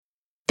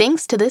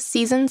Thanks to this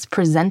season's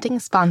presenting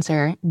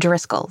sponsor,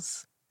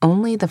 Driscoll's.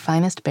 Only the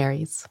finest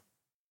berries.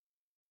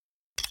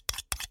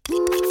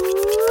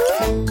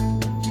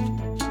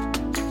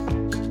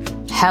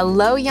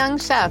 Hello, young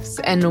chefs,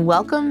 and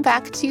welcome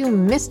back to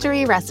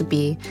Mystery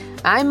Recipe.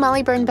 I'm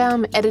Molly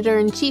Birnbaum,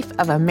 Editor-in-Chief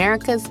of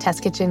America's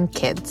Test Kitchen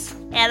Kids.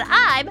 And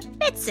I'm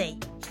Mitzi,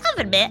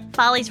 Oven Mitt,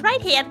 Molly's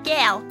right-hand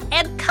gal,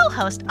 and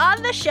co-host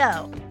on the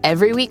show.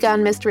 Every week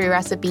on Mystery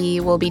Recipe,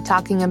 we'll be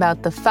talking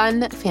about the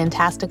fun,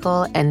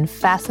 fantastical, and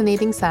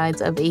fascinating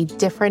sides of a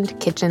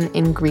different kitchen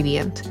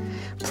ingredient.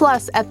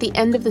 Plus, at the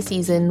end of the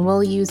season,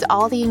 we'll use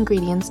all the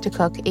ingredients to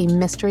cook a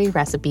mystery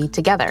recipe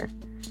together.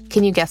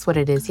 Can you guess what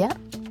it is yet?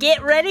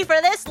 Get ready for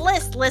this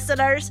list,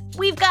 listeners.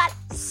 We've got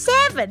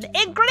 7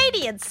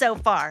 ingredients so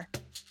far.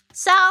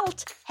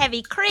 Salt,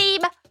 heavy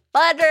cream,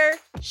 butter,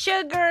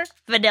 sugar,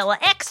 vanilla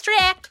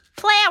extract,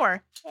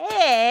 flour,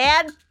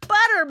 and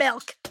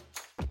buttermilk.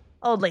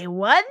 Only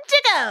one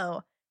to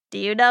go. Do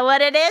you know what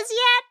it is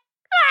yet?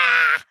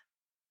 Ah!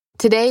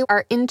 Today,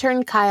 our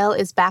intern Kyle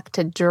is back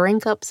to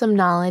drink up some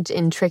knowledge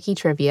in tricky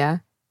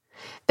trivia.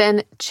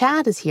 Then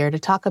Chad is here to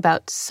talk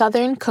about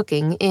Southern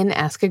cooking in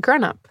Ask a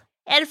Grown-Up.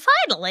 And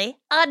finally,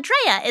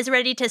 Andrea is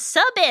ready to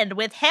sub in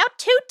with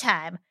how-to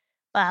time.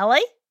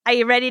 Molly, are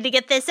you ready to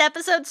get this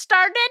episode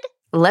started?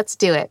 Let's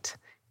do it.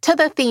 To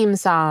the theme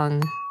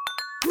song.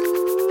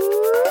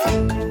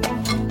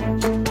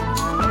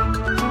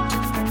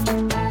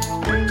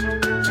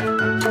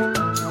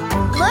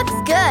 Looks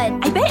good.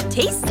 I bet it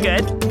tastes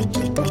good.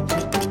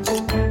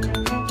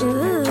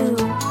 Ooh.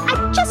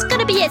 I'm just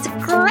gonna be as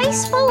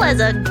graceful as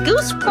a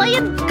goose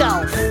playing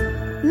golf.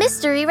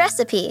 Mystery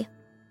recipe.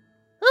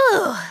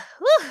 Ooh,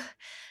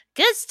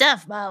 good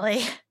stuff,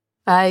 Molly.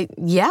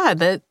 Yeah,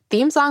 the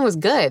theme song was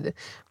good,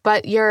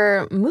 but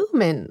your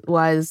movement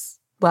was,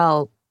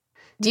 well,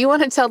 do you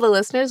want to tell the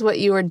listeners what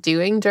you were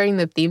doing during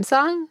the theme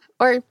song?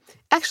 Or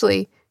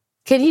actually,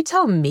 can you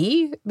tell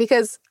me?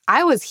 Because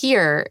I was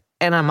here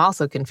and I'm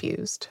also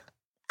confused.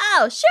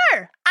 Oh,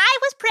 sure. I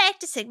was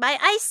practicing my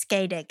ice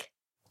skating.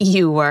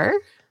 You were?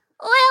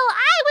 Well,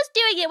 I was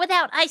doing it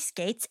without ice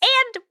skates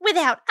and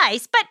without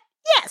ice, but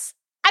yes,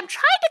 I'm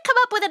trying to come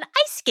up with an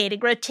ice skating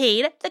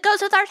routine that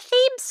goes with our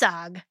theme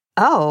song.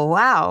 Oh,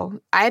 wow.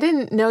 I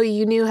didn't know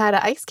you knew how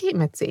to ice skate,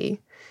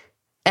 Mitzi.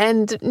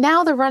 And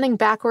now the running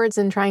backwards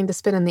and trying to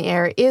spin in the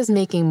air is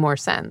making more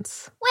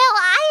sense. Well,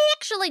 I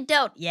actually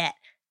don't yet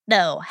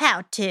know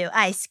how to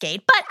ice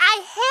skate, but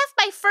I have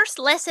my first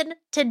lesson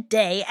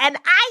today, and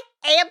I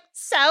am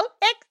so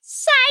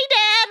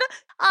excited.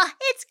 Oh,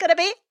 it's going to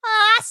be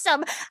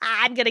awesome.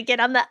 I'm going to get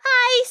on the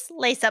ice,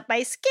 lace up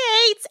my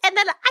skates, and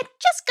then I'm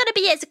just going to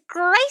be as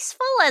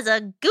graceful as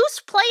a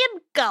goose playing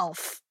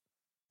golf.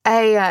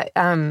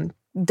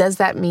 Does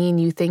that mean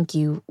you think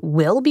you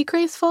will be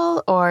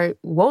graceful or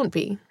won't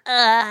be?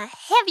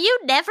 Have you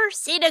never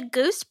seen a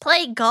goose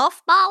play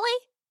golf, Molly?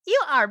 You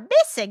are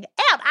missing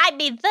out. I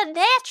mean, the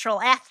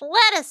natural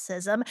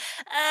athleticism,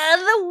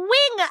 the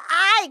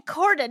wing-eye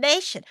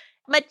coordination,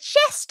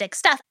 majestic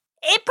stuff.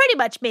 It pretty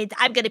much means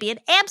I'm going to be an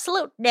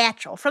absolute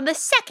natural from the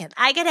second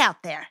I get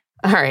out there.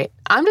 All right,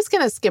 I'm just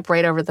going to skip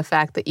right over the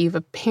fact that you've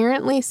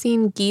apparently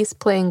seen geese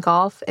playing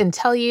golf and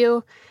tell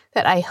you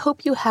that I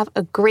hope you have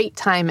a great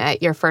time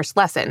at your first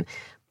lesson.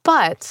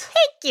 But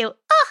thank you.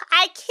 Oh,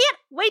 I can't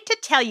wait to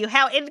tell you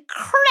how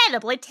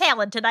incredibly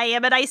talented I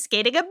am at ice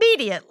skating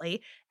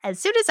immediately, as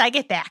soon as I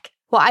get back.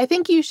 Well, I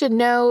think you should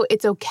know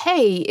it's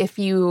okay if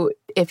you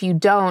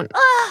don't.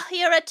 Oh,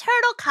 your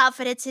eternal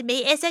confidence in me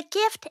is a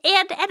gift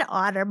and an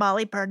honor,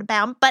 Molly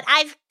Birnbaum, but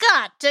I've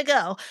got to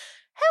go.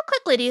 How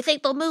quickly do you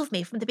think they'll move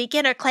me from the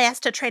beginner class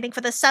to training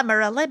for the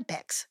Summer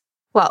Olympics?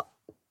 Well,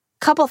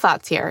 couple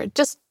thoughts here.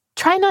 Just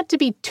try not to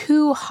be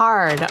too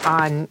hard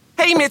on...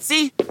 Hey,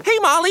 Mitzi. Hey,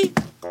 Molly.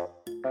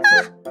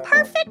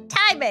 Perfect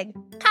timing.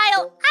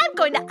 Kyle, I'm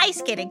going to ice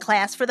skating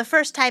class for the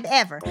first time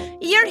ever.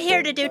 You're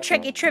here to do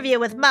tricky trivia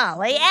with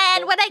Molly,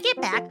 and when I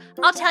get back,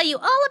 I'll tell you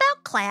all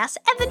about class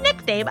and the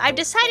nickname I've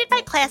decided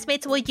my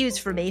classmates will use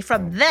for me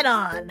from then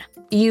on.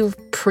 You've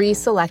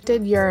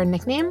pre-selected your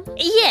nickname?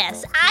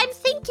 Yes, I'm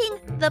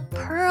thinking the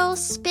Pearl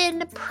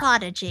Spin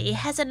Prodigy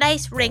has a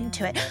nice ring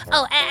to it.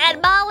 Oh,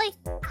 and Molly,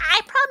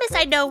 I promise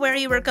I know where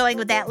you were going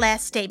with that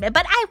last statement,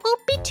 but I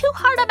won't be too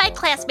hard on my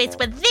classmates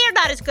when they're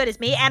not as good as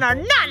me and are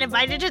not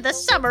invited to the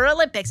Summer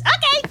Olympics.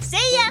 Okay, see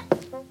ya!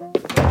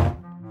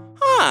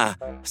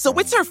 So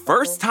it's her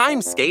first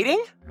time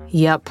skating?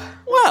 Yep.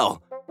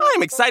 Well,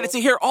 I'm excited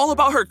to hear all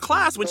about her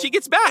class when she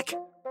gets back.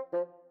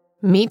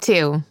 Me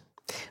too.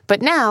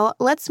 But now,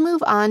 let's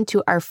move on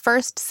to our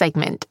first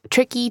segment,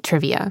 Tricky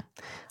Trivia.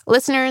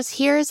 Listeners,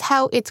 here's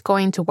how it's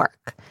going to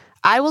work.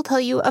 I will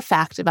tell you a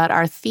fact about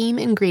our theme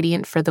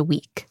ingredient for the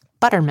week,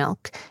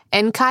 buttermilk,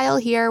 and Kyle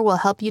here will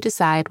help you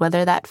decide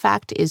whether that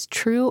fact is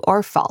true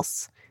or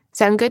false.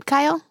 Sound good,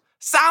 Kyle?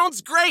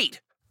 Sounds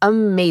great!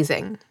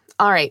 Amazing.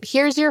 All right,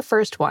 here's your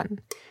first one.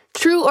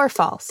 True or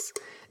false?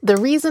 The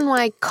reason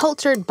why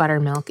cultured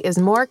buttermilk is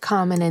more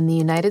common in the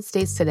United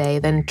States today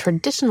than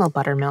traditional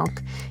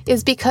buttermilk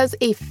is because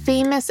a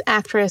famous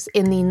actress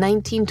in the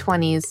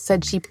 1920s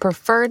said she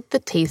preferred the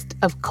taste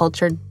of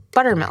cultured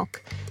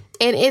buttermilk,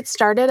 and it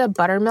started a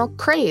buttermilk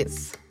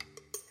craze.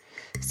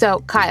 So,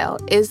 Kyle,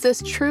 is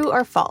this true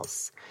or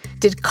false?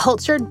 Did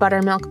cultured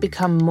buttermilk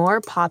become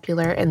more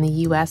popular in the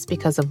U.S.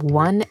 because of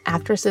one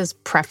actress's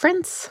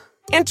preference?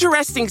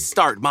 Interesting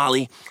start,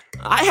 Molly.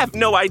 I have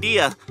no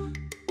idea.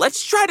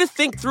 Let's try to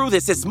think through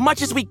this as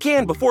much as we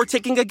can before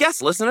taking a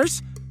guess,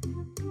 listeners.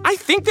 I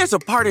think there's a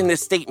part in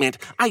this statement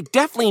I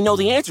definitely know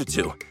the answer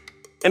to,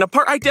 and a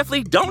part I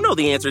definitely don't know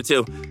the answer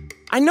to.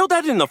 I know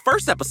that in the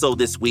first episode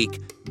this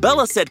week,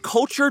 Bella said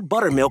cultured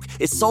buttermilk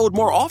is sold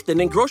more often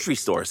in grocery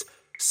stores.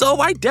 So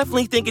I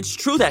definitely think it's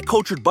true that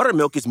cultured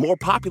buttermilk is more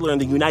popular in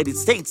the United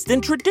States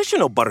than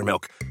traditional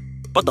buttermilk.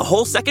 But the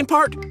whole second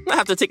part, I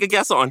have to take a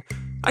guess on.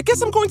 I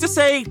guess I'm going to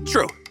say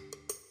true.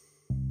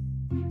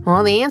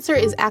 Well, the answer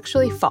is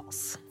actually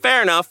false.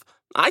 Fair enough.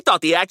 I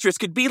thought the actress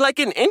could be like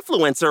an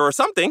influencer or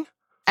something.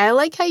 I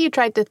like how you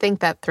tried to think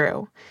that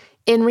through.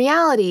 In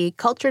reality,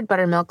 cultured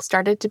buttermilk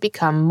started to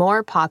become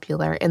more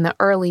popular in the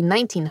early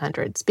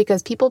 1900s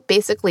because people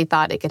basically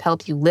thought it could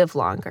help you live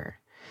longer.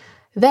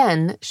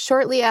 Then,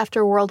 shortly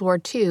after World War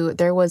II,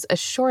 there was a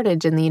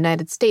shortage in the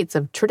United States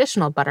of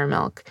traditional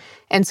buttermilk,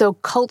 and so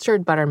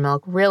cultured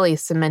buttermilk really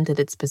cemented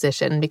its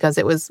position because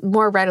it was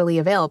more readily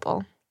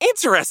available.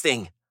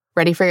 Interesting.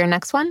 Ready for your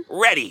next one?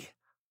 Ready.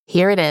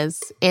 Here it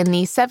is. In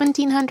the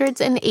 1700s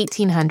and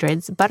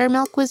 1800s,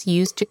 buttermilk was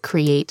used to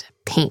create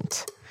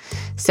paint.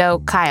 So,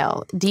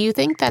 Kyle, do you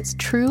think that's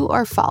true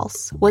or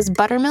false? Was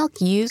buttermilk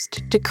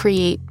used to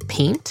create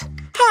paint?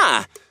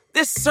 Ha!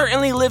 This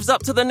certainly lives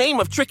up to the name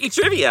of Tricky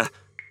Trivia.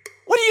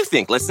 What do you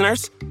think,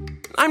 listeners?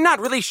 I'm not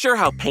really sure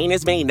how paint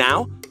is made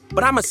now,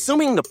 but I'm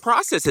assuming the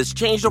process has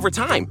changed over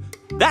time.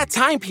 That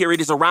time period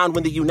is around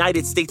when the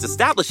United States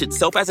established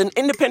itself as an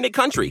independent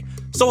country,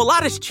 so a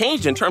lot has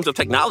changed in terms of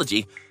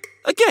technology.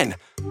 Again,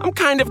 I'm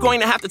kind of going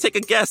to have to take a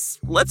guess.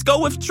 Let's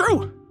go with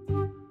true.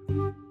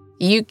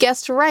 You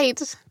guessed right.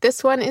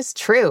 This one is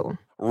true.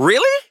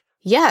 Really?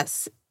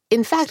 Yes.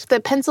 In fact, the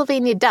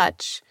Pennsylvania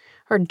Dutch,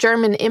 or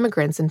German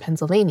immigrants in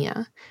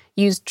Pennsylvania,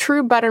 used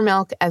true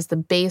buttermilk as the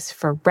base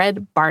for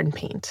red barn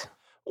paint.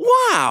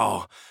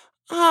 Wow.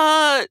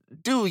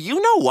 Do you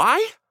know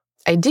why?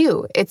 I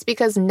do. It's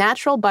because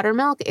natural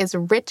buttermilk is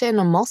rich in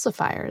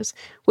emulsifiers,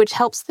 which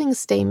helps things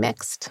stay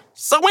mixed.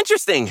 So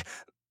interesting.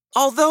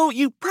 Although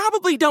you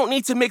probably don't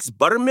need to mix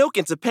buttermilk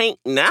into paint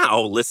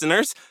now,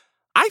 listeners.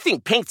 I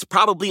think paints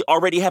probably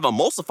already have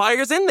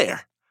emulsifiers in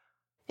there.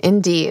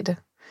 Indeed.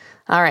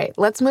 All right,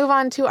 let's move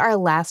on to our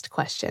last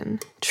question.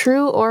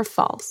 True or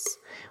false?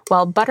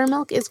 While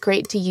buttermilk is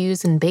great to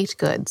use in baked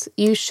goods,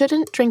 you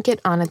shouldn't drink it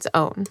on its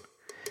own.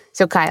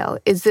 So, Kyle,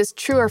 is this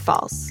true or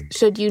false?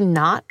 Should you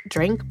not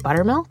drink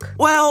buttermilk?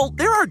 Well,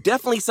 there are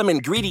definitely some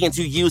ingredients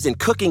you use in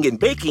cooking and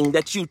baking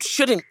that you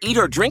shouldn't eat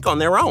or drink on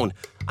their own.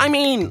 I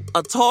mean,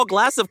 a tall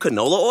glass of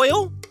canola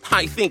oil?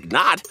 I think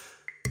not.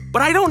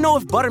 But I don't know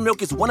if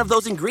buttermilk is one of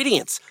those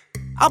ingredients.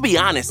 I'll be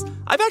honest,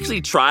 I've actually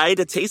tried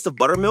a taste of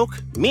buttermilk.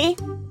 Me,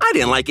 I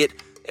didn't like it.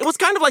 It was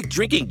kind of like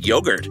drinking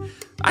yogurt.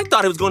 I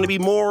thought it was going to be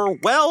more,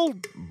 well,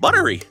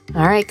 buttery.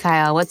 All right,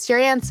 Kyle, what's your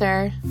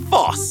answer?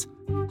 False.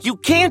 You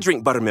can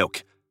drink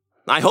buttermilk.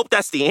 I hope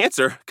that's the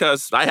answer,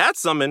 because I had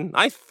some and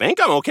I think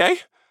I'm okay.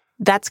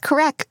 That's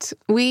correct.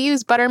 We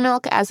use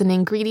buttermilk as an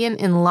ingredient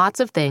in lots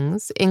of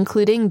things,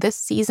 including this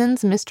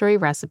season's mystery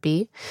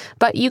recipe,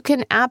 but you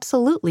can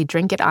absolutely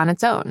drink it on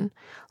its own.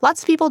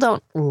 Lots of people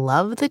don't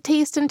love the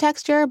taste and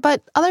texture,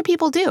 but other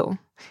people do.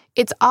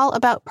 It's all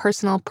about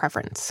personal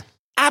preference.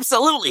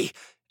 Absolutely.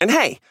 And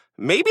hey,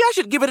 maybe I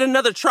should give it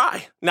another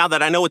try now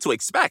that I know what to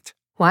expect.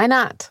 Why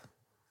not?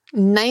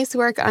 Nice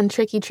work on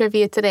Tricky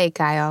Trivia today,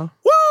 Kyle.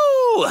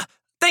 Woo!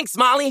 Thanks,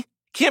 Molly.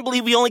 Can't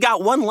believe we only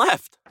got one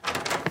left.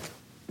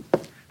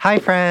 Hi,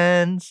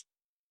 friends.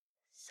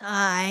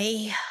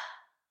 Sigh.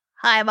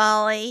 Hi,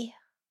 Molly.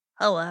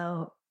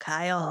 Hello,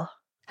 Kyle.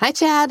 Hi,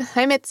 Chad.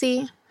 Hi,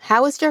 Mitzi.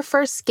 How was your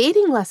first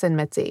skating lesson,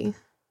 Mitzi?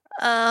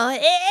 Molly,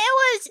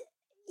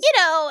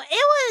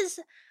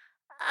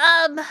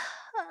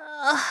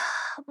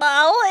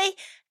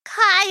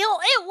 Kyle,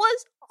 it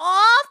was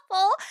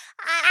awful.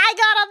 I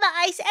got on the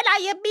ice and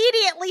I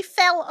immediately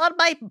fell on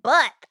my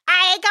butt.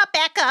 I got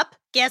back up.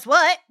 Guess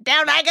what?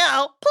 Down I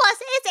go. Plus,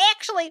 it's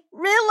actually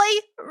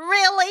really,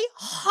 really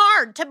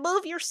hard to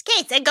move your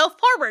skates and go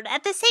forward.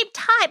 At the same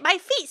time, my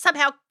feet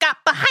somehow got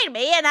behind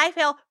me and I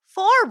fell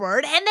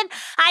forward. And then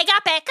I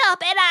got back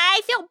up and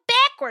I fell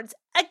backwards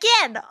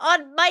again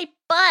on my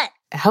butt.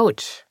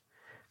 Ouch.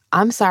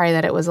 I'm sorry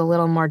that it was a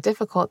little more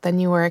difficult than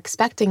you were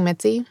expecting,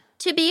 Mitzi.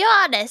 To be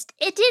honest,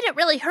 it didn't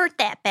really hurt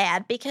that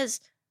bad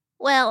because,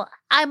 well,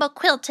 I'm a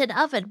quilted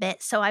oven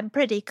mitt, so I'm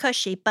pretty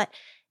cushy, but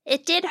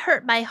it did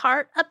hurt my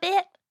heart a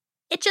bit.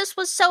 It just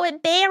was so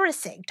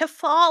embarrassing to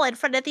fall in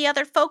front of the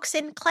other folks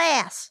in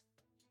class.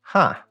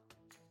 Huh.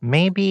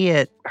 Maybe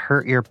it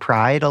hurt your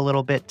pride a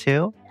little bit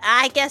too?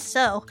 I guess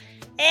so.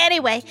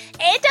 Anyway,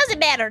 it doesn't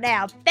matter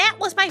now. That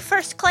was my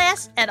first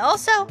class and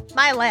also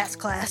my last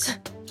class.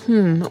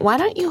 Why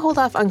don't you hold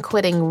off on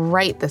quitting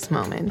right this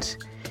moment?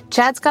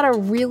 Chad's got a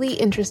really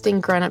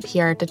interesting grown-up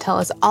here to tell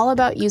us all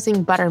about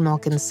using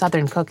buttermilk in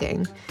Southern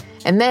cooking.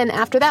 And then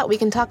after that, we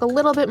can talk a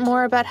little bit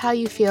more about how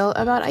you feel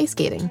about ice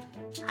skating.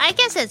 I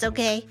guess it's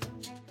okay.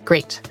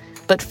 Great.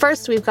 But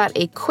first, we've got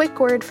a quick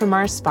word from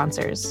our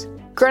sponsors.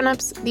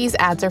 Grown-ups, these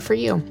ads are for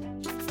you.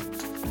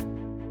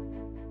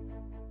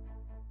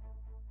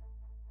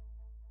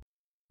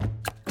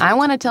 I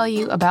want to tell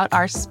you about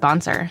our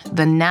sponsor,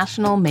 the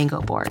National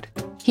Mango Board.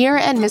 Here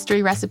at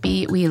Mystery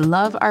Recipe, we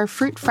love our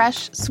fruit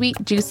fresh, sweet,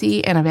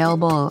 juicy, and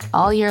available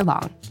all year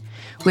long.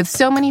 With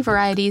so many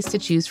varieties to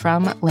choose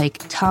from, like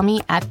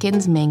Tommy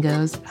Atkins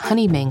mangoes,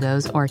 honey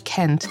mangoes, or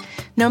Kent,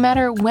 no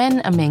matter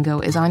when a mango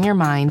is on your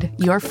mind,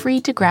 you're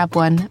free to grab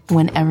one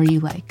whenever you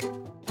like.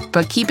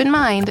 But keep in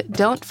mind,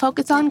 don't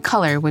focus on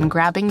color when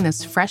grabbing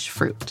this fresh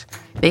fruit.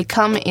 They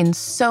come in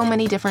so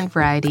many different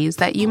varieties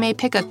that you may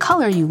pick a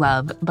color you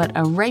love, but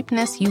a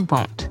ripeness you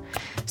won't.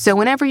 So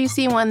whenever you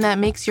see one that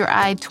makes your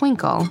eye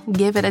twinkle,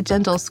 give it a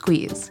gentle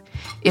squeeze.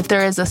 If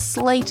there is a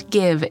slight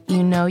give,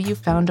 you know you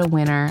found a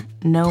winner,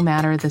 no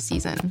matter the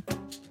season.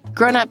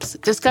 Grown-ups,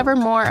 discover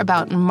more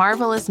about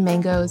marvelous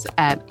mangoes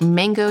at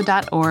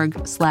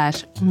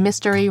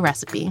mango.org/mystery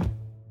recipe.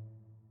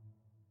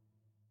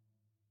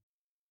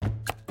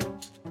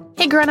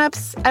 Hey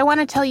grown-ups, I want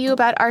to tell you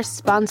about our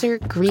sponsor,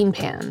 Green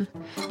Pan.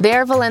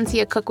 Their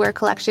Valencia cookware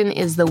collection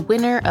is the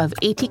winner of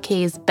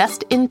ATK's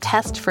Best in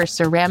Test for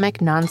ceramic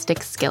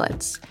nonstick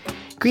skillets.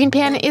 Green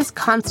Pan is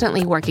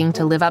constantly working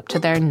to live up to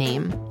their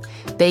name.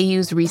 They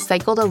use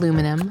recycled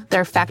aluminum,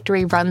 their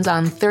factory runs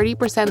on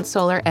 30%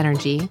 solar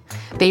energy,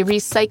 they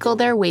recycle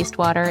their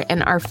wastewater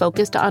and are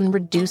focused on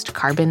reduced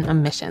carbon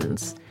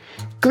emissions.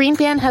 Green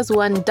Pan has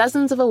won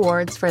dozens of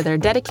awards for their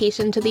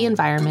dedication to the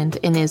environment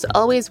and is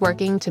always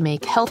working to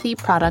make healthy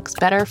products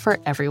better for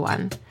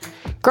everyone.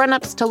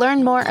 Grown-ups, to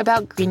learn more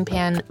about Green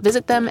Pan,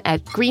 visit them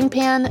at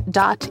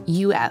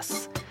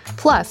greenpan.us.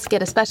 Plus,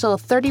 get a special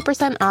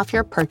 30% off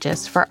your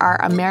purchase for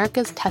our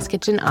America's Test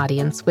Kitchen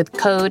audience with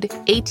code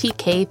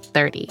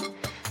ATK30.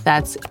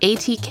 That's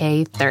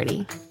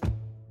ATK30.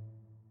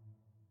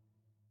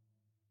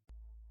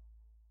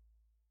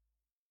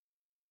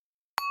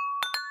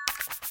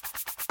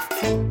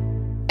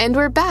 And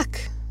we're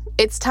back.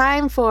 It's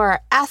time for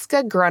Ask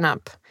a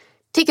Grown-Up.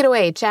 Take it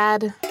away,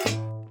 Chad.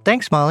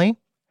 Thanks, Molly.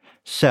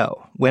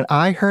 So, when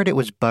I heard it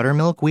was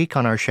Buttermilk Week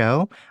on our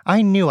show,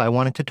 I knew I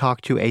wanted to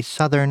talk to a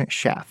Southern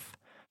chef.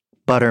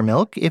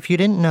 Buttermilk, if you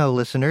didn't know,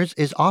 listeners,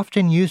 is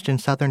often used in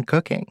Southern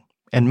cooking.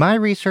 And my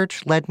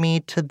research led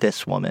me to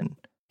this woman.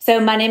 So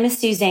my name is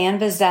Suzanne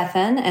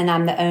Bezethan, and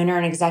I'm the owner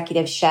and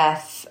executive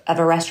chef of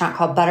a restaurant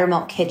called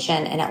Buttermilk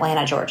Kitchen in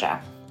Atlanta,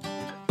 Georgia.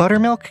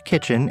 Buttermilk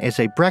Kitchen is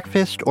a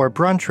breakfast or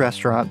brunch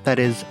restaurant that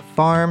is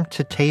farm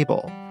to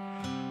table.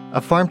 A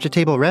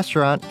farm-to-table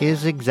restaurant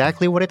is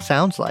exactly what it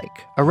sounds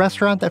like. A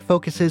restaurant that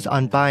focuses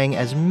on buying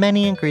as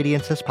many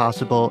ingredients as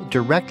possible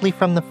directly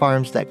from the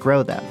farms that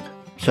grow them,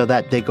 so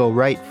that they go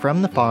right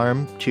from the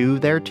farm to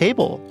their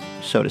table,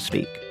 so to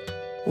speak.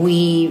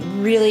 We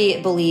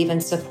really believe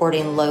in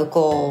supporting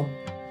local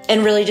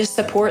and really just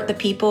support the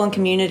people and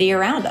community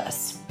around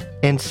us.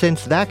 And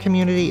since that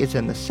community is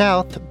in the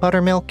South,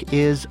 buttermilk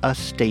is a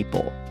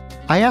staple.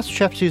 I asked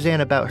Chef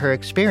Suzanne about her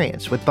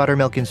experience with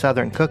buttermilk in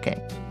Southern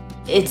cooking.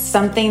 It's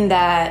something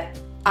that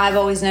I've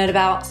always known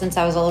about since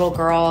I was a little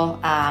girl.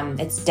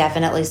 It's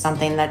definitely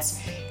something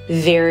that's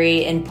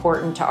very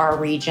important to our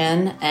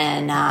region.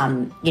 And,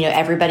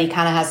 everybody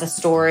kind of has a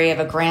story of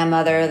a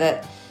grandmother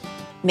that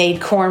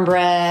made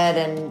cornbread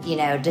and,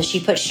 does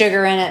she put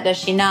sugar in it? Does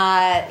she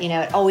not?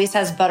 It always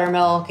has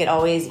buttermilk. It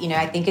always,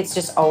 I think it's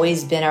just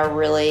always been a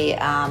really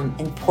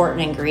important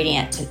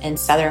ingredient in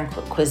Southern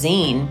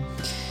cuisine.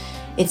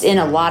 It's in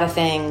a lot of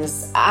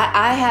things.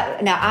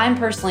 I'm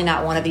personally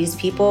not one of these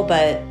people,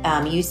 but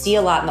you see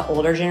a lot in the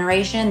older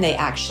generation. They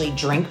actually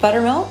drink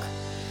buttermilk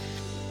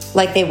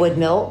like they would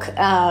milk.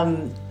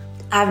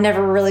 I've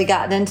never really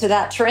gotten into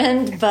that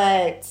trend,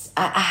 but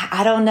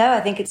I don't know.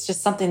 I think it's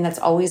just something that's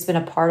always been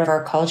a part of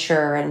our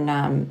culture.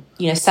 And,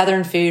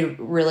 Southern food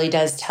really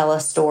does tell a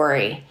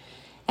story.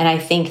 And I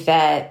think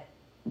that,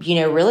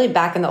 really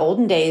back in the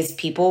olden days,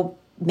 people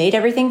made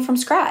everything from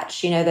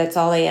scratch. That's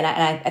all and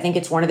I think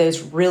it's one of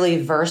those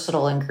really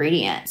versatile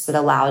ingredients that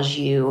allows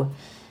you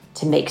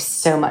to make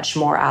so much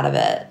more out of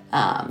it.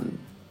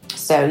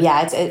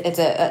 It's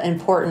an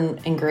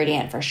important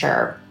ingredient for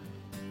sure.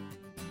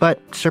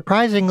 But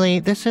surprisingly,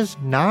 this is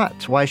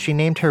not why she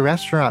named her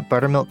restaurant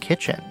Buttermilk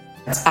Kitchen.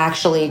 It's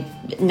actually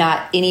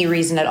not any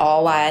reason at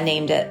all why I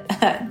named it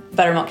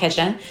Buttermilk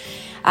Kitchen.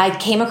 I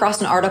came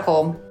across an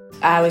article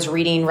I was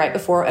reading right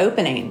before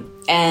opening,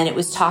 and it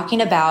was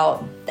talking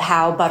about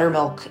how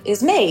buttermilk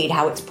is made,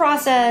 how it's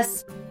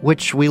processed.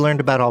 Which we learned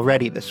about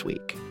already this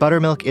week.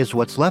 Buttermilk is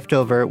what's left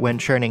over when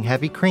churning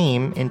heavy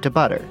cream into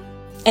butter.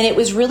 And it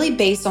was really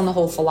based on the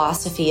whole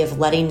philosophy of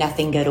letting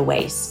nothing go to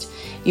waste.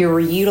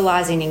 You're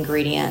reutilizing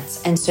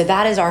ingredients. And so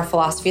that is our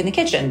philosophy in the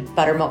kitchen,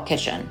 Buttermilk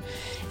Kitchen.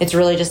 It's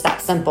really just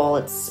that simple.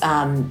 It's,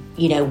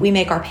 we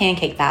make our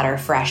pancake batter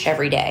fresh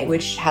every day,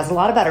 which has a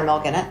lot of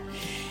buttermilk in it.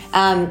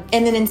 And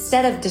then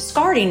instead of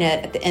discarding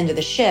it at the end of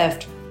the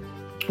shift,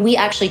 we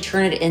actually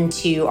turn it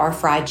into our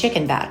fried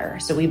chicken batter.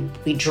 So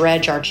we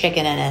dredge our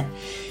chicken in it.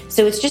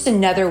 So it's just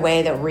another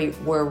way that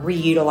we're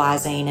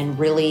reutilizing and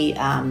really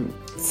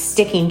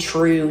sticking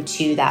true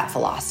to that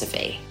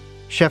philosophy.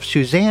 Chef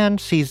Suzanne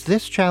sees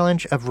this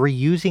challenge of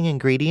reusing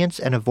ingredients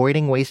and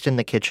avoiding waste in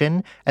the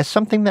kitchen as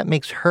something that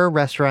makes her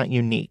restaurant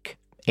unique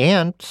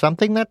and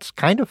something that's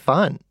kind of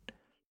fun.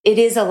 It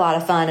is a lot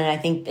of fun, and I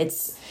think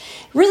it's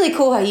really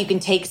cool how you can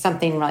take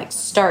something like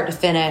start to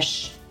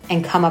finish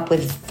and come up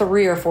with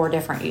 3 or 4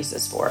 different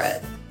uses for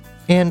it.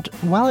 And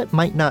while it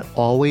might not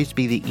always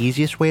be the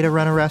easiest way to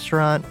run a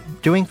restaurant,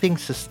 doing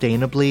things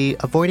sustainably,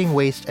 avoiding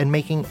waste, and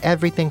making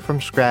everything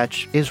from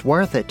scratch is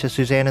worth it to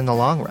Suzanne in the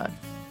long run.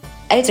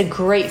 It's a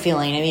great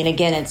feeling. I mean,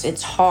 again,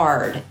 it's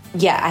hard.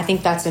 Yeah, I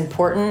think that's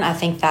important. I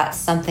think that's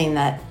something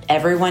that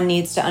everyone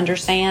needs to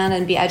understand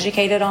and be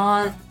educated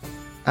on.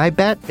 I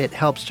bet it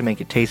helps to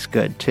make it taste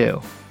good, too.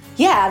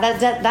 Yeah,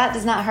 that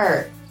does not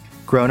hurt.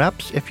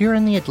 Grown-ups, if you're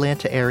in the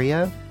Atlanta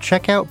area,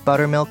 check out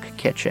Buttermilk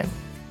Kitchen.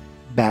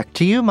 Back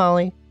to you,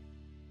 Molly.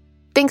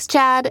 Thanks,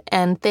 Chad,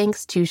 and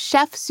thanks to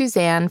Chef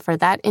Suzanne for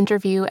that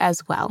interview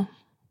as well.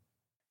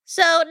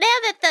 So now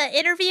that the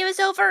interview is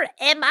over,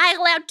 am I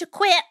allowed to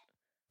quit?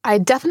 I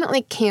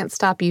definitely can't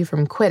stop you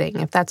from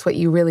quitting if that's what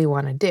you really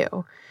want to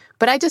do,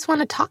 but I just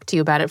want to talk to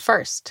you about it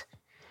first.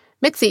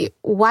 Mitzi,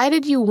 why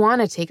did you want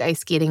to take ice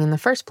skating in the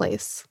first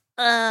place?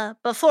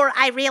 Before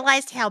I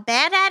realized how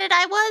bad at it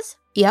I was?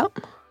 Yep.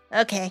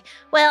 Okay,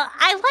 well,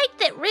 I like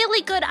that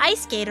really good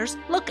ice skaters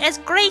look as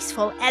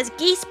graceful as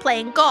geese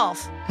playing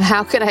golf.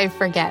 How could I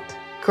forget?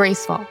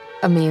 Graceful.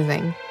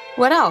 Amazing.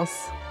 What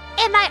else?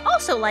 And I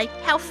also like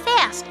how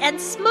fast and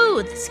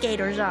smooth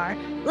skaters are.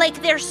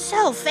 Like, they're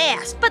so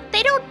fast, but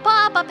they don't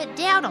bob up and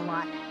down a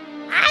lot.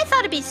 I thought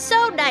it'd be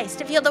so nice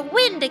to feel the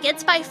wind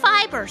against my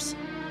fibers.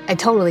 I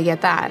totally get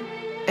that.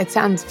 It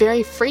sounds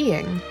very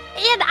freeing.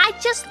 And I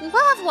just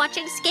love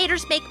watching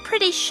skaters make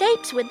pretty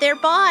shapes with their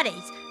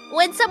bodies.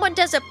 When someone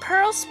does a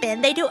pearl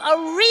spin, they do a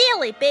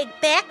really big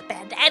back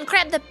bend and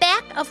grab the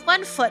back of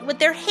one foot with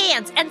their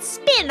hands and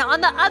spin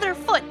on the other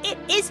foot. It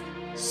is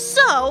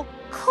so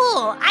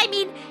cool. I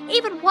mean,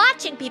 even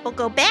watching people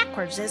go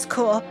backwards is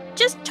cool.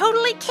 Just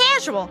totally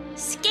casual.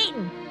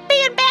 Skating,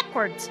 being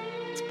backwards.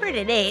 It's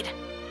pretty neat.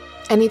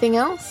 Anything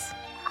else?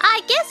 I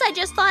guess I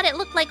just thought it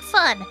looked like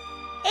fun.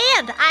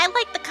 And I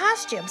liked the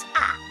costumes.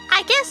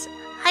 I guess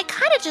I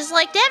kind of just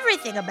liked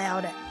everything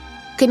about it.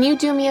 Can you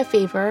do me a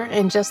favor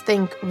and just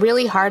think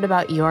really hard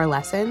about your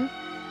lesson?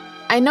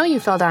 I know you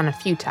fell down a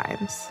few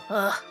times.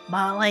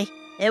 Molly,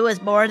 it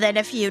was more than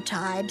a few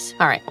times.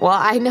 All right, well,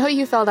 I know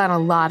you fell down a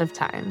lot of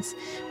times,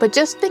 but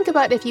just think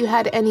about if you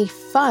had any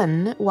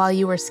fun while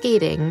you were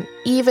skating,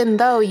 even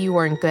though you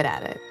weren't good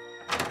at it.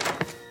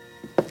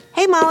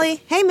 Hey,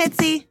 Molly. Hey,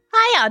 Mitzi.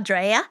 Hi,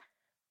 Andrea.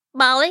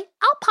 Molly,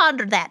 I'll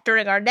ponder that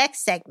during our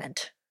next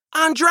segment.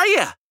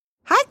 Andrea!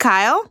 Hi,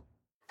 Kyle.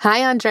 Hi,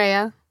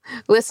 Andrea.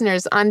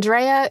 Listeners,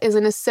 Andrea is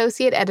an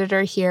associate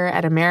editor here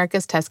at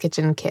America's Test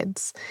Kitchen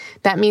Kids.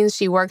 That means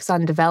she works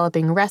on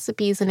developing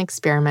recipes and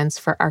experiments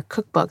for our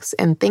cookbooks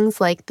and things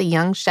like the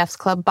Young Chefs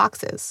Club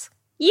boxes.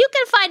 You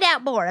can find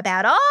out more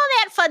about all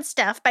that fun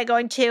stuff by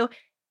going to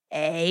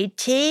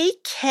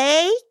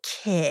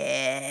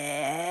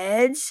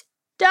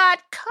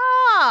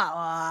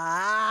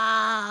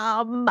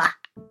atkkids.com.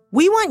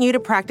 We want you to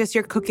practice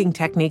your cooking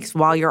techniques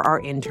while you're our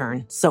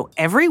intern. So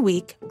every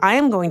week, I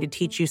am going to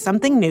teach you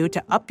something new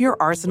to up your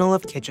arsenal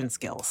of kitchen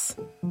skills.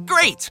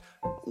 Great!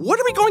 What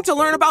are we going to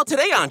learn about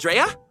today,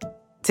 Andrea?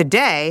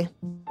 Today,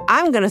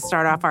 I'm going to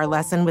start off our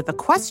lesson with a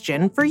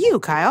question for you,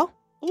 Kyle.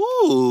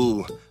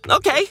 Ooh,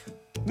 okay.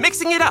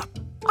 Mixing it up.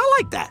 I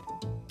like that.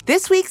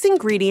 This week's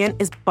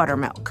ingredient is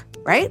buttermilk,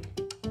 right?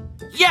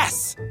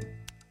 Yes!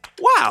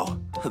 Wow,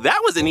 that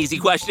was an easy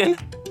question.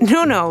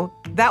 No,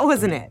 that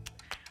wasn't it.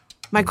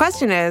 My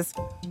question is,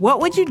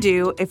 what would you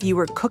do if you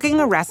were cooking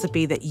a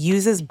recipe that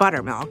uses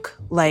buttermilk,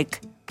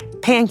 like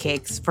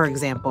pancakes, for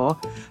example,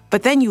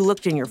 but then you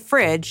looked in your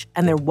fridge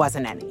and there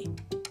wasn't any?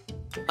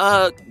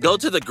 Go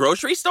to the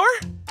grocery store,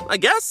 I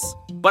guess?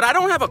 But I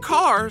don't have a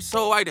car,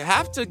 so I'd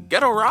have to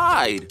get a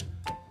ride.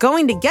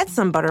 Going to get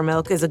some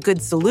buttermilk is a good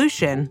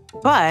solution,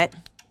 but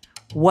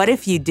what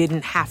if you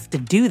didn't have to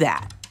do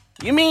that?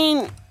 You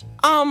mean,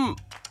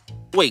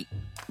 wait,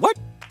 what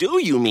do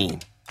you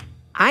mean?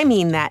 I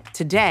mean that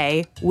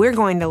today, we're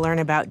going to learn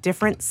about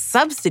different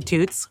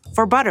substitutes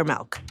for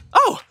buttermilk.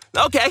 Oh,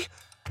 okay.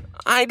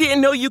 I didn't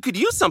know you could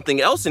use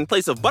something else in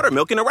place of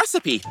buttermilk in a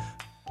recipe.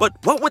 But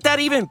what would that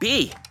even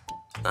be?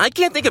 I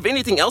can't think of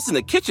anything else in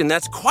the kitchen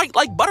that's quite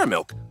like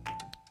buttermilk.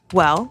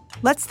 Well,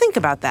 let's think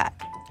about that.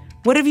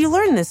 What have you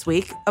learned this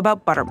week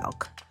about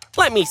buttermilk?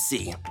 Let me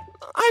see.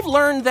 I've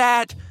learned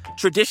that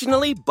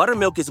traditionally,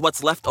 buttermilk is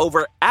what's left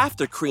over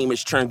after cream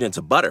is turned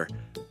into butter.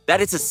 That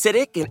it's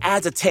acidic and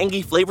adds a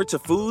tangy flavor to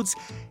foods,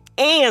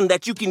 and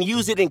that you can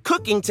use it in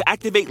cooking to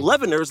activate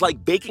leaveners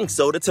like baking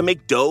soda to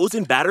make doughs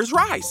and batters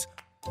rise.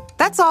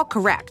 That's all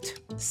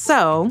correct.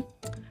 So,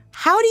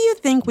 how do you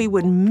think we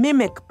would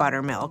mimic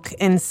buttermilk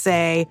in,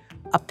 say,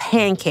 a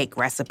pancake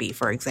recipe,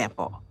 for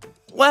example?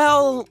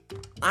 Well,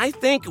 I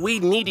think we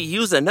need to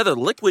use another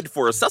liquid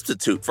for a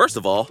substitute, first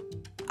of all.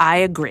 I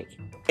agree.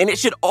 And it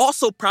should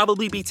also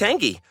probably be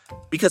tangy,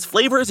 because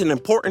flavor is an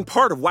important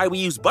part of why we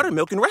use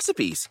buttermilk in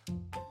recipes.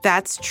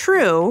 That's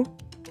true.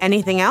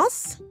 Anything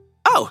else?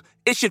 Oh,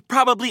 it should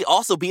probably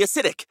also be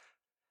acidic,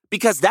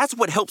 because that's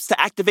what helps to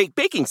activate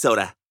baking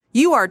soda.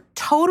 You are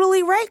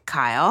totally right,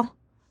 Kyle.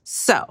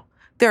 So,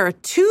 there are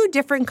 2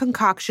 different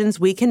concoctions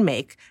we can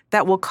make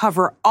that will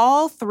cover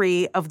all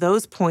 3 of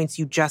those points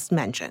you just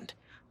mentioned.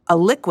 A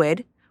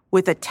liquid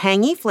with a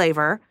tangy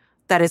flavor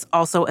that is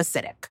also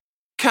acidic.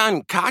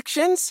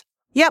 Concoctions?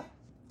 Yep,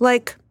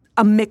 like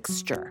a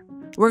mixture.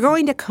 We're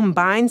going to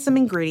combine some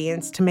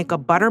ingredients to make a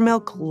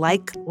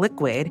buttermilk-like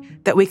liquid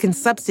that we can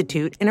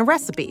substitute in a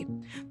recipe.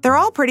 They're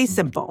all pretty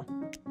simple.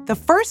 The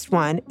first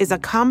one is a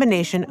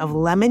combination of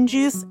lemon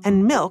juice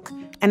and milk,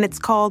 and it's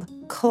called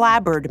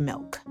clabbered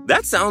milk.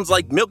 That sounds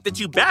like milk that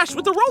you bash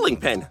with a rolling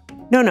pin.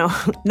 No,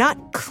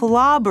 not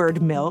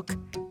clobbered milk,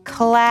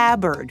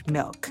 clabbered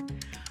milk.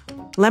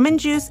 Lemon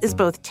juice is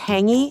both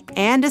tangy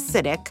and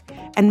acidic,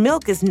 and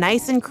milk is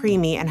nice and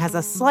creamy and has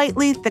a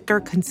slightly thicker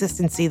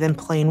consistency than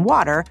plain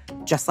water,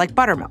 just like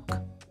buttermilk.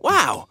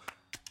 Wow.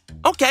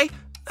 Okay,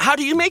 how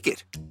do you make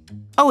it?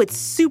 Oh, it's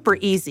super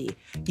easy.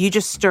 You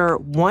just stir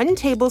 1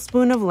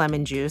 tablespoon of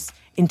lemon juice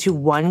into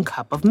 1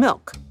 cup of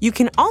milk. You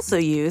can also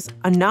use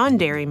a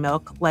non-dairy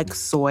milk like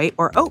soy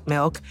or oat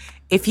milk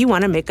if you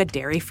want to make a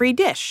dairy-free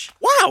dish.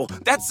 Wow,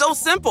 that's so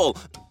simple.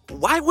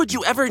 Why would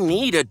you ever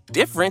need a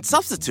different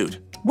substitute?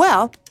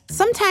 Well,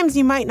 sometimes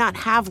you might not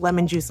have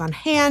lemon juice on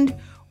hand,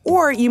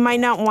 or you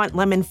might not want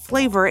lemon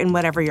flavor in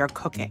whatever you're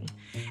cooking.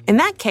 In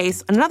that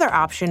case, another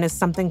option is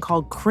something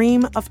called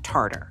cream of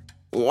tartar.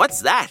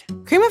 What's that?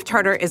 Cream of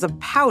tartar is a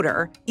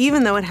powder,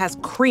 even though it has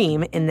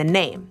cream in the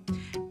name,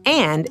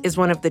 and is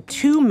one of the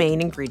 2 main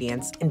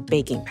ingredients in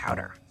baking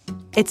powder.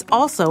 It's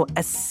also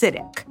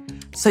acidic,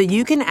 so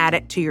you can add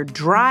it to your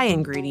dry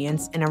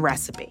ingredients in a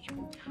recipe.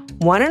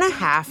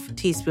 1.5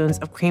 teaspoons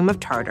of cream of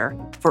tartar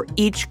for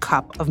each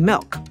cup of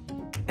milk.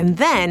 And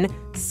then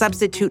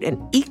substitute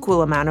an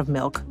equal amount of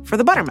milk for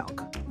the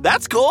buttermilk.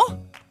 That's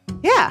cool.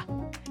 Yeah.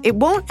 It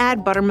won't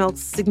add buttermilk's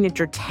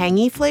signature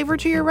tangy flavor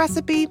to your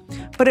recipe,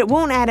 but it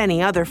won't add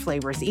any other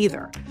flavors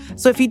either.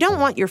 So if you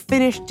don't want your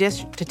finished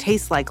dish to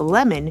taste like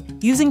lemon,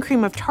 using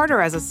cream of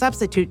tartar as a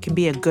substitute can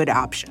be a good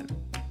option.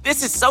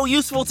 This is so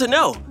useful to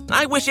know.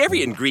 I wish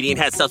every ingredient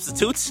had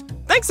substitutes.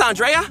 Thanks,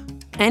 Andrea.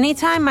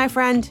 Anytime, my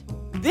friend.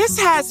 This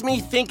has me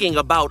thinking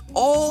about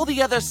all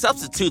the other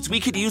substitutes we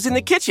could use in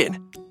the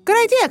kitchen.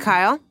 Good idea,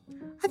 Kyle.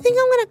 I think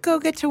I'm going to go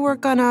get to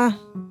work on a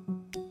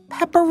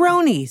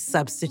pepperoni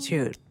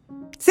substitute.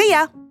 See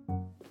ya.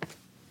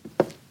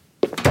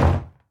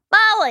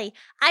 Molly,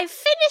 I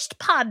finished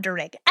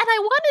pondering, and I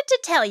wanted to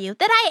tell you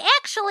that I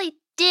actually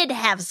did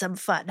have some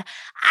fun.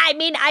 I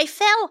mean, I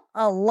fell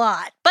a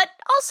lot, but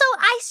also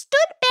I stood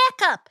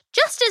back up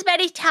just as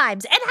many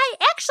times, and I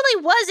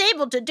actually was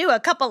able to do a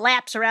couple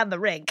laps around the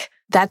rink.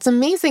 That's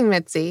amazing,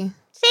 Mitzi.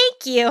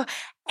 Thank you.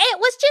 It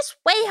was just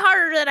way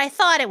harder than I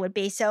thought it would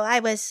be, so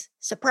I was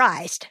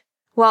surprised.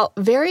 Well,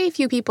 very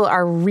few people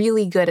are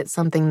really good at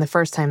something the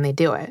first time they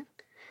do it.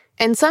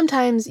 And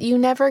sometimes you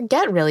never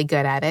get really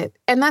good at it,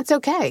 and that's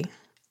okay,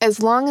 as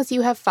long as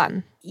you have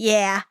fun.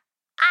 Yeah,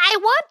 I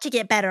want to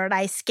get better at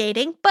ice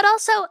skating, but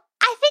also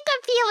I think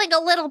I'm feeling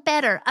a little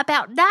better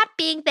about not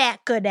being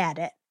that good at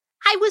it.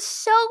 I was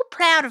so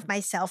proud of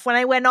myself when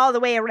I went all the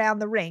way around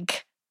the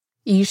rink.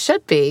 You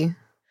should be.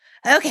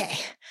 Okay,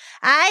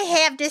 I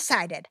have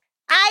decided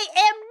I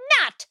am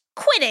not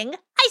quitting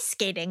ice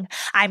skating.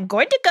 I'm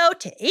going to go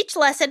to each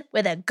lesson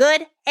with a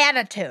good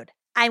attitude.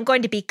 I'm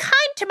going to be kind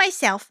to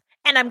myself,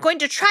 and I'm going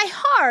to try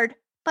hard,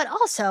 but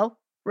also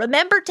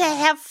remember to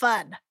have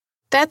fun.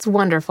 That's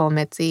wonderful,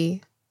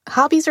 Mitzi.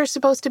 Hobbies are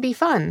supposed to be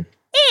fun.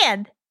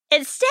 And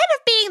instead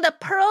of being the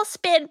pearl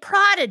spin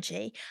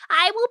prodigy,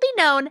 I will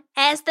be known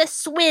as the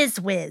Swizz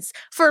Whiz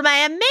for my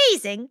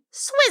amazing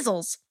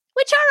swizzles,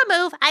 which are a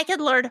move I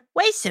could learn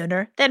way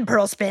sooner than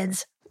pearl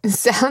spins.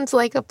 Sounds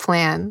like a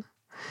plan.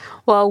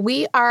 Well,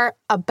 we are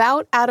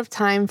about out of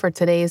time for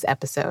today's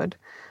episode.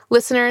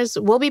 Listeners,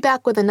 we'll be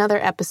back with another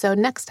episode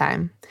next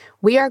time.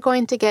 We are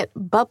going to get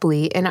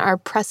bubbly in our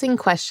pressing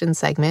question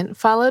segment,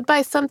 followed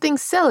by something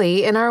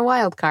silly in our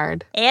wild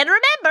card. And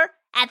remember,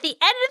 at the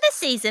end of the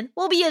season,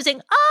 we'll be using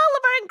all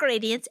of our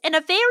ingredients in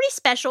a very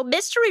special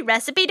mystery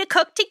recipe to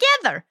cook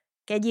together.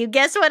 Can you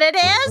guess what it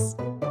is?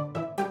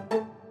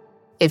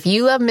 If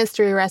you love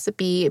Mystery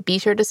Recipe, be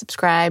sure to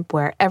subscribe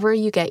wherever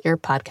you get your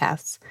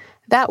podcasts.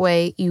 That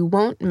way, you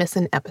won't miss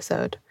an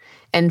episode.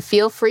 And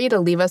feel free to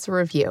leave us a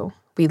review.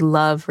 We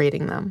love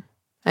reading them.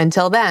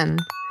 Until then,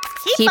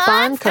 keep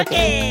on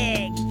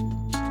cooking.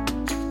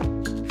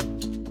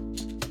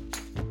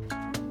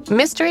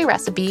 Mystery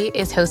Recipe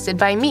is hosted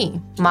by me,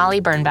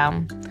 Molly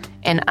Birnbaum.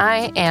 And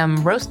I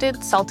am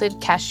Roasted Salted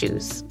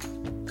Cashews.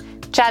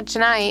 Chad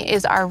Chennai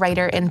is our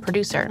writer and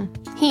producer.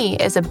 He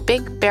is a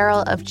big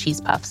barrel of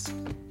cheese puffs.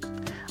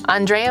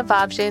 Andrea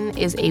Vovjin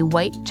is a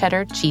white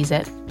cheddar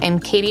Cheez-It,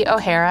 and Katie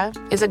O'Hara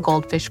is a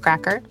goldfish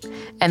cracker,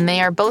 and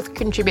they are both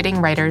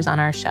contributing writers on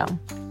our show.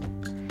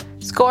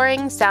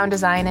 Scoring, sound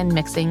design, and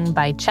mixing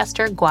by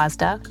Chester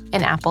Guazda,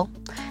 an apple,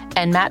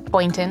 and Matt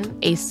Boynton,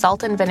 a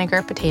salt and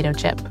vinegar potato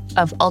chip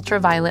of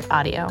Ultraviolet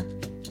Audio.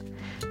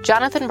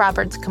 Jonathan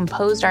Roberts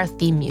composed our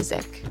theme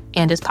music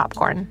and is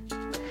popcorn.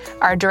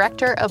 Our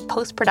director of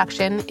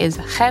post-production is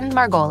Jen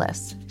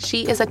Margolis.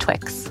 She is a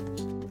Twix.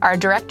 Our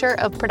director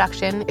of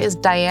production is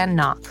Diane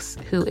Knox,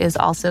 who is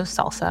also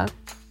salsa.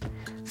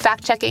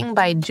 Fact-checking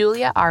by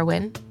Julia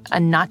Arwin, a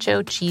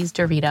nacho cheese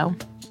Dorito.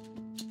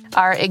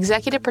 Our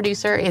executive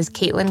producer is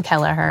Caitlin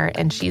Kelleher,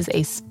 and she's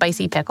a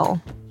spicy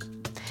pickle.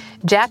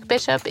 Jack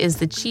Bishop is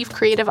the chief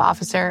creative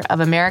officer of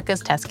America's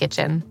Test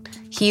Kitchen.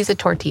 He's a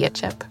tortilla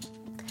chip.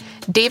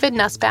 David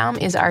Nussbaum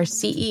is our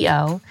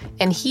CEO,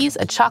 and he's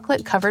a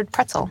chocolate-covered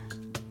pretzel.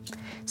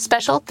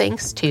 Special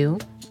thanks to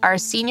our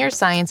senior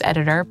science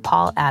editor,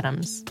 Paul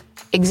Adams,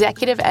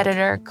 executive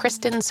editor,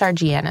 Kristen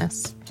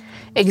Sargianis,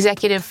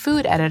 executive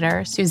food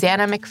editor,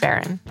 Susanna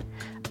McFerrin,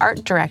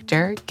 art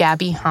director,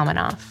 Gabby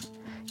Homanoff,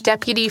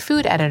 deputy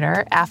food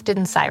editor,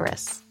 Afton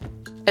Cyrus,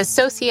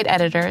 associate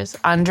editors,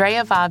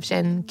 Andrea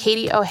Vovjin,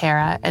 Katie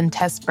O'Hara, and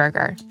Tess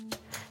Berger,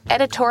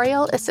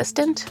 editorial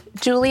assistant,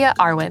 Julia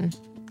Arwin,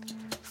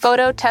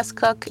 photo test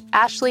cook,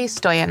 Ashley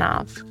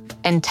Stoyanov,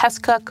 and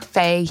test cook,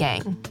 Faye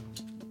Yang.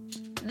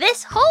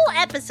 This whole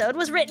episode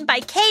was written by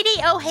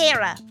Katie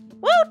O'Hara.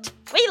 Woot!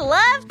 We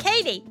love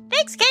Katie.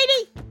 Thanks,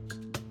 Katie.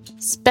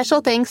 Special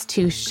thanks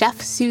to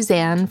Chef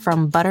Suzanne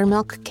from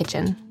Buttermilk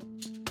Kitchen.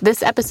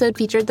 This episode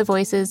featured the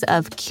voices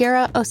of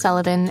Kira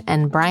O'Sullivan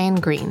and Brian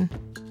Green.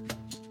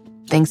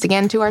 Thanks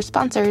again to our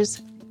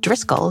sponsors,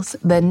 Driscoll's,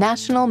 the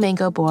National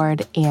Mango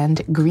Board,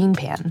 and Green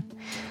Pan.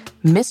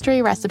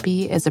 Mystery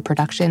Recipe is a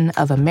production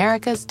of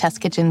America's Test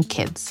Kitchen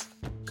Kids.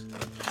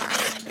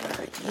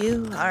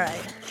 You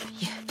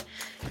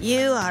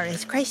are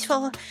as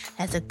graceful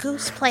as a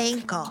goose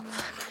playing golf.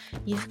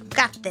 You've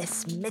got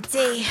this,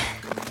 Mitzi.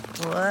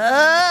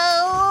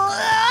 Whoa!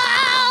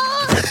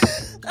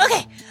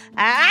 Okay,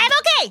 I'm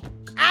okay.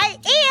 I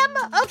am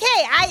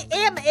okay. I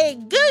am a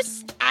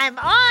goose. I'm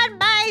on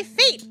my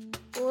feet.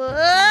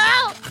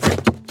 Whoa!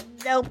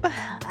 Nope,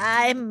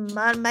 I'm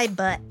on my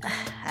butt.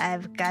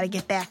 I've got to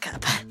get back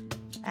up.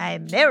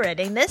 I'm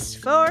narrating this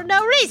for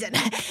no reason.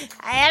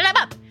 And I'm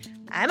up.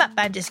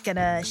 I'm just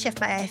gonna shift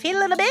my feet a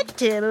little bit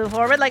to move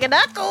forward like a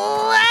duck.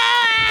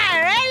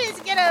 Alright,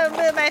 just gonna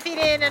move my feet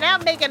in and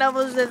out, making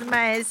ovals with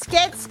my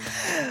skits.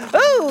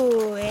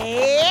 Ooh,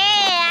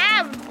 yeah,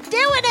 I'm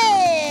doing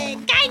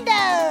it! Kind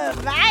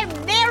of! I'm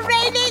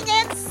narrating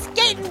and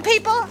skating,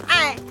 people!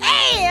 I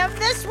am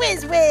the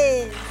Swizz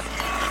Whiz!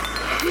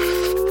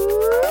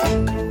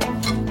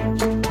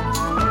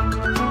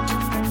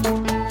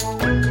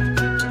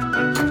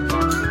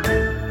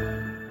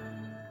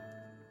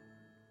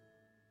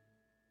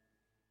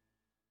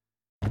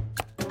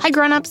 Hi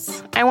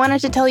grown-ups, I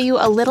wanted to tell you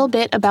a little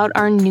bit about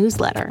our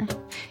newsletter.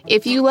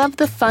 If you love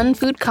the fun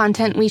food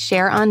content we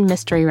share on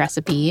Mystery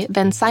Recipe,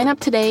 then sign up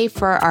today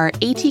for our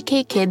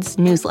ATK Kids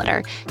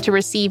newsletter to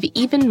receive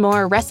even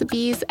more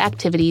recipes,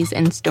 activities,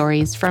 and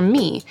stories from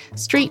me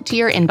straight to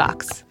your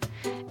inbox.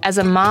 As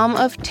a mom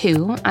of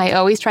 2, I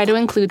always try to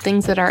include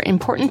things that are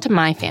important to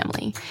my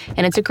family,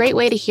 and it's a great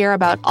way to hear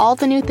about all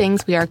the new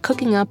things we are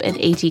cooking up at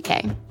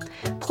ATK.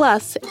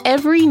 Plus,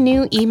 every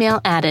new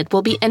email added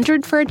will be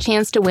entered for a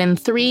chance to win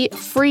 3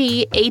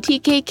 free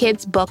ATK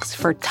Kids books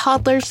for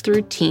toddlers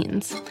through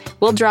teens.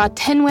 We'll draw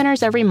 10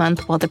 winners every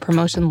month while the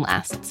promotion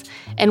lasts,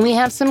 and we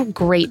have some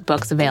great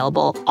books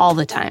available all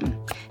the time.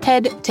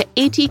 Head to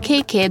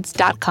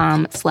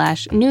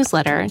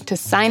atkkids.com/newsletter to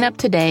sign up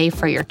today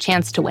for your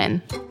chance to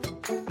win.